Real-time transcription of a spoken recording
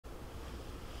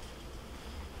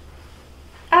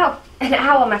Oh, an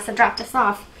owl must have dropped us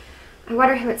off. I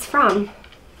wonder who it's from.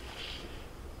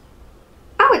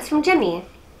 Oh, it's from Jimmy.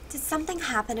 Did something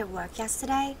happen at work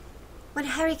yesterday? When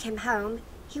Harry came home,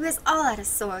 he was all out of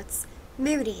sorts,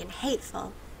 moody and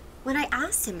hateful. When I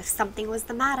asked him if something was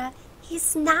the matter, he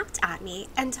snapped at me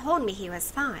and told me he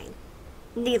was fine.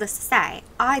 Needless to say,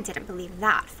 I didn't believe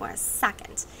that for a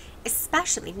second,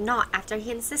 especially not after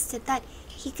he insisted that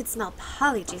he could smell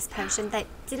Polyjuice potion that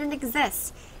didn't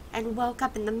exist and woke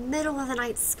up in the middle of the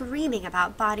night screaming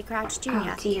about Body Crouch Jr.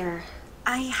 Oh, dear.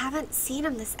 I haven't seen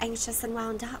him this anxious and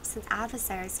wound up since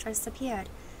adversaries first appeared.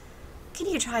 Can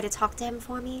you try to talk to him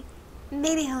for me?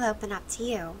 Maybe he'll open up to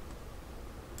you.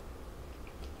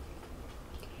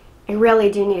 I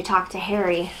really do need to talk to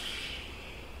Harry.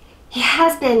 He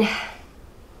has been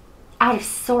out of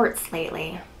sorts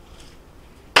lately.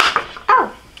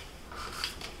 Oh!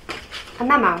 A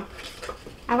memo.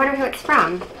 I wonder who it's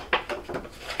from.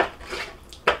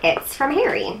 It's from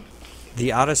Harry.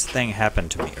 The oddest thing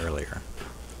happened to me earlier.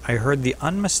 I heard the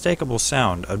unmistakable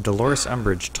sound of Dolores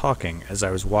Umbridge talking as I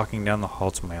was walking down the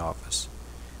hall to my office.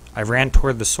 I ran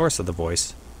toward the source of the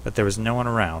voice, but there was no one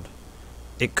around.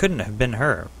 It couldn't have been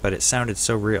her, but it sounded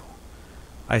so real.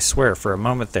 I swear, for a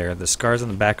moment there, the scars on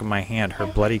the back of my hand her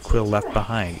bloody quill left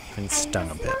behind even stung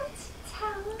a bit.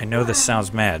 I know this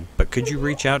sounds mad, but could you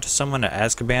reach out to someone at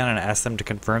Azkaban and ask them to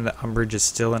confirm that Umbridge is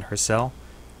still in her cell?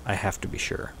 I have to be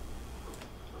sure.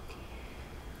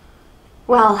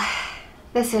 Well,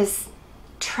 this is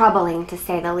troubling to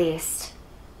say the least.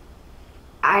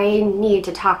 I need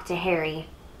to talk to Harry.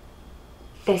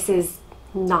 This is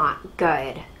not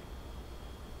good.